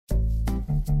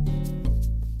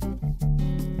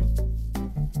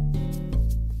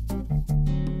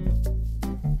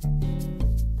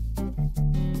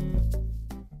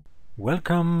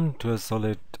Welcome to a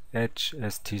SolidEdge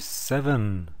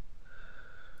ST7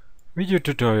 video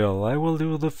tutorial. I will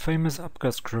do the famous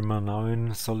Abgaskruemmer now in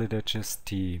SolidEdge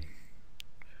ST.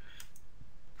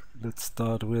 Let's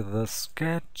start with a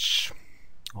sketch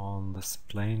on this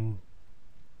plane.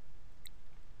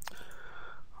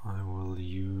 I will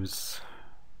use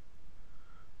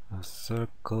a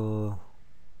circle.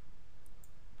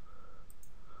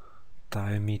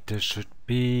 Diameter should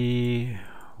be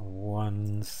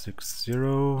 160,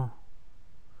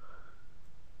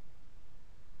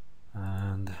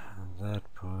 and that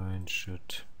point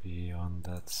should be on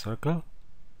that circle.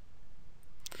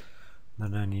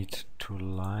 Then I need two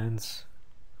lines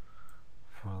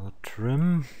for the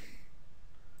trim.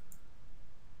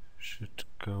 Should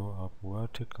go up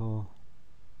vertical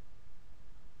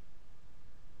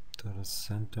to the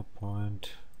center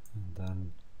point and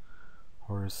then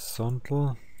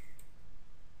horizontal.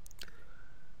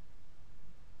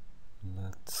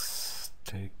 Let's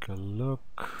take a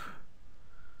look.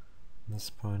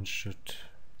 This point should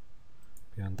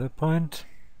be on that point.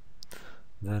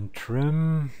 Then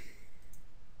trim.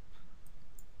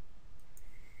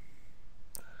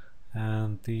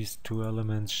 And these two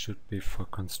elements should be for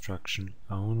construction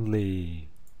only.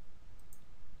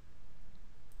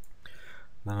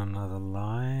 Then another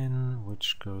line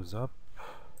which goes up.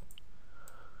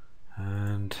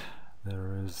 And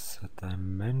there is a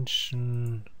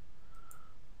dimension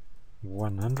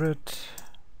 100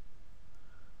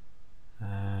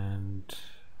 and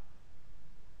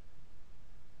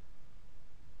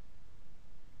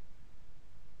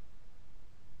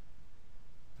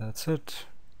that's it.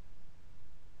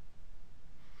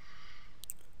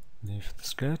 Leave the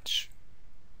sketch,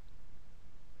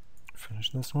 finish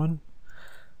this one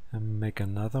and make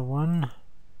another one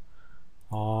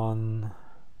on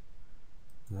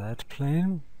that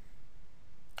plane.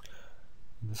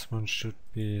 This one should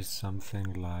be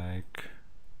something like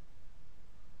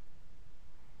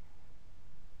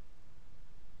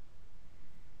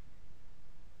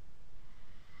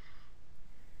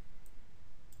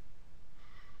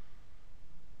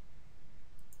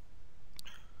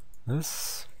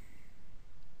this.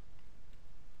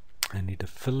 I need a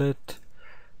fillet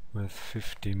with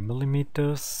 50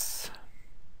 millimeters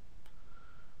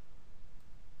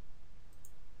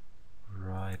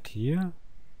right here.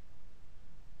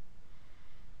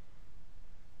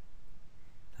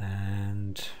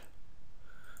 And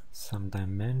some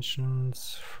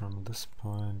dimensions from this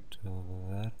point to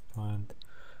that point.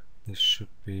 This should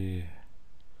be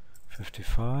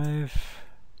 55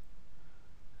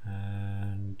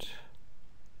 and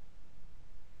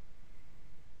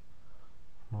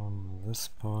from this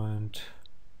point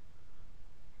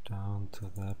down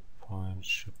to that point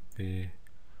should be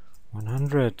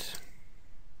 100.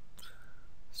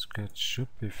 Sketch should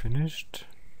be finished.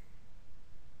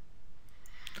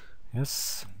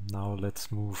 Yes, now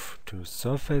let's move to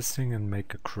surfacing and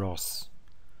make a cross.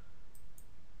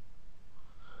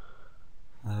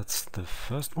 That's the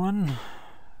first one,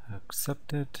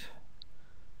 accepted.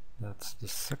 That's the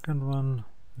second one,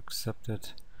 accepted.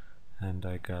 And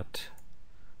I got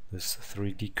this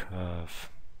 3D curve.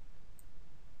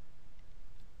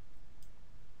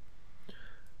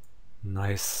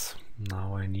 Nice.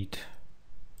 Now I need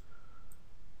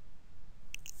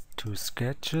two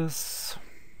sketches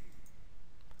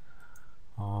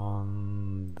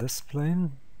on this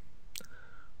plane,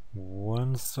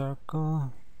 one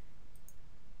circle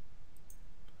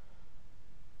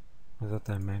with a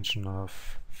dimension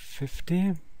of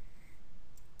 50.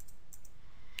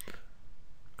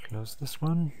 Close this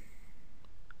one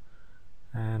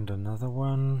and another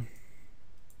one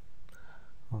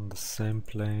on the same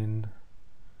plane,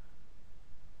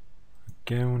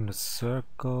 again a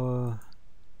circle,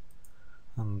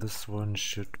 and this one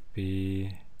should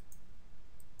be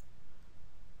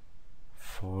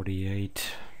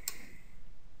 48.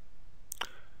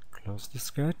 Close the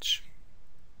sketch.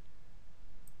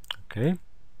 Okay.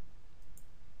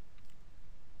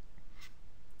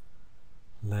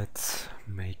 Let's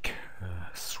make a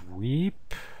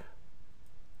sweep.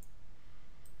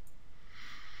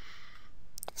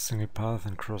 Single path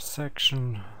and cross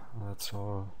section. That's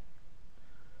all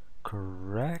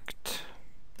correct.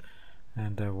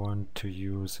 And I want to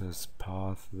use as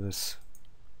path this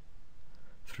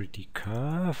 3D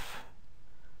curve,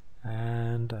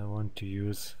 and I want to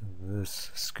use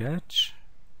this sketch,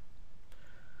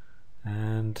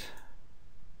 and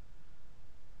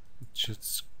it should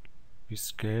be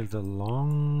scaled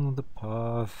along the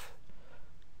path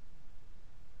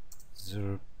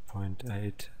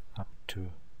 0.8 up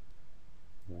to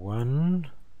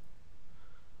 1.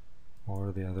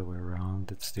 or the other way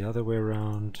around. It's the other way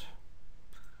around.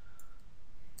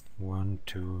 1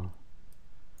 to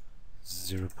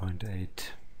 0.8.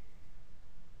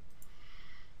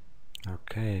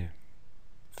 Okay,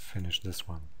 finish this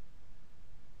one.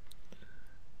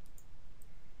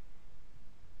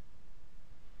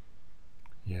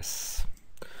 Yes.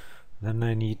 Then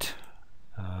I need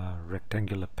a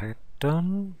rectangular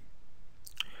pattern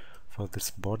for this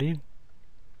body.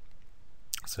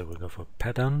 So we'll go for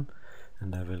pattern,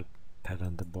 and I will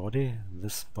pattern the body,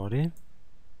 this body,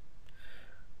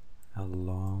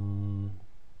 along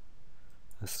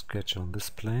a sketch on this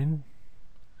plane.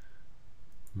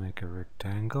 Make a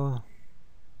rectangle.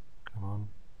 Come on.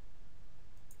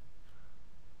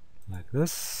 Like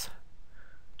this.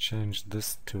 Change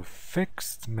this to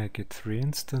fixed, make it 3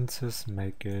 instances,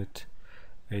 make it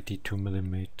 82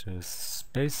 millimeters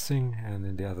spacing, and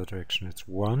in the other direction it's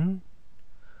 1.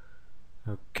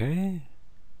 Okay,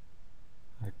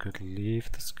 I could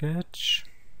leave the sketch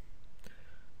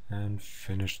and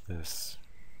finish this.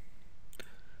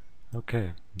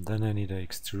 Okay, then I need an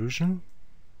extrusion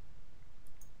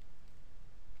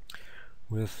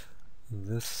with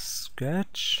this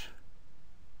sketch.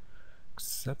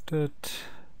 Accept it.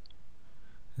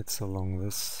 It's along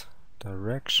this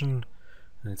direction,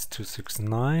 and it's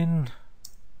 269,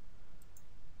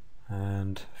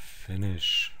 and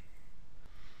finish.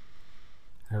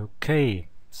 Okay,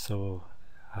 so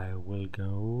I will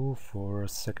go for a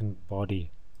second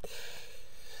body.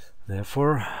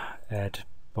 Therefore, add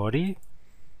body,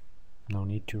 no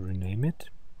need to rename it,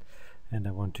 and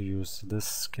I want to use this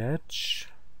sketch,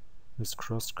 this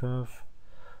cross curve,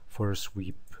 for a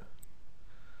sweep.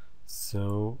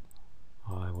 So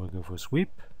I will go for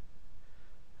sweep,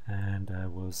 and I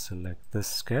will select this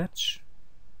sketch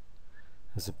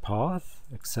as a path,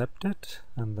 accept it,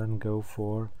 and then go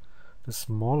for the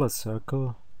smaller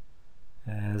circle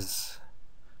as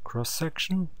cross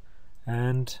section,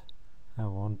 and I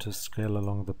want to scale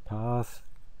along the path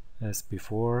as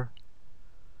before,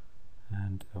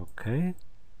 and OK.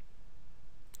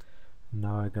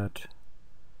 Now I got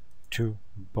 2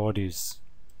 bodies.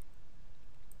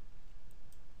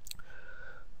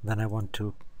 Then I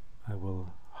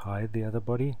will hide the other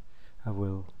body. I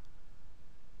will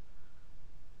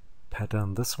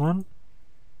pattern this one,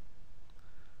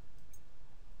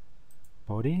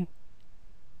 body,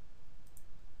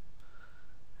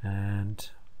 and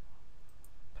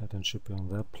pattern should be on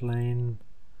that plane,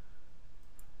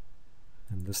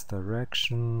 in this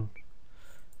direction.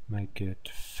 Make it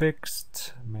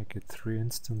fixed, make it 3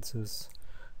 instances,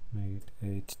 make it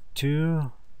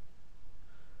 82,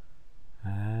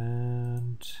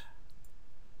 and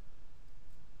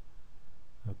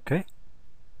okay,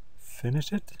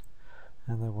 finish it.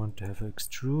 And I want to have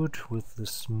extrude with the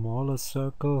smaller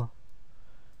circle,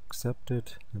 accept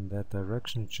it, in that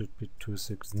direction. It should be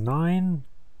 269,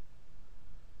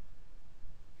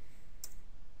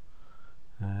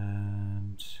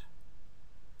 and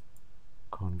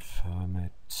confirm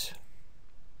it.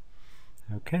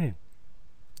 Okay,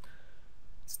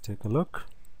 let's take a look.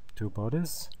 2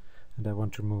 bodies, and I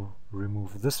want to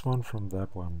remove this one from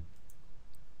that one.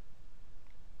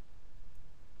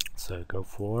 So I go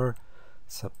for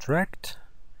subtract,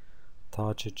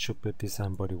 target should be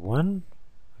design body 1,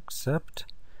 accept.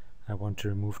 I want to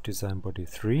remove design body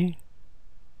 3,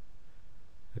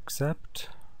 accept,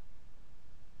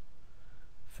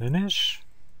 finish.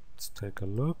 Let's take a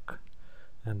look,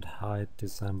 and hide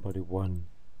design body 1,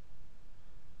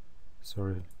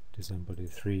 sorry, design body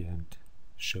 3, and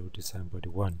show design body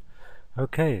 1.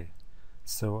 Okay,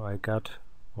 so I got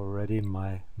already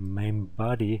my main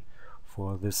body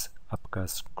for this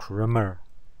Abgaskruemmer.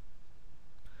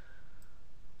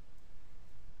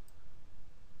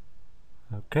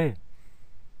 Okay,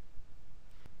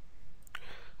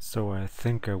 so I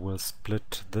think I will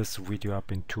split this video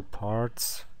up in 2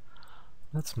 parts.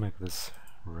 Let's make this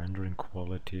rendering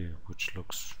quality, which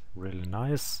looks really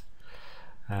nice,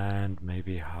 and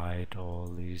maybe hide all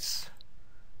these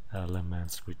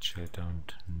elements which I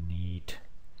don't need.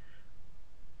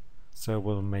 So I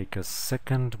will make a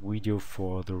second video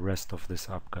for the rest of this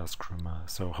Abgaskruemmer.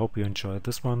 So hope you enjoyed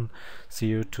this one. See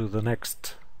you to the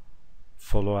next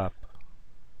follow-up.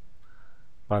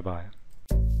 Bye bye.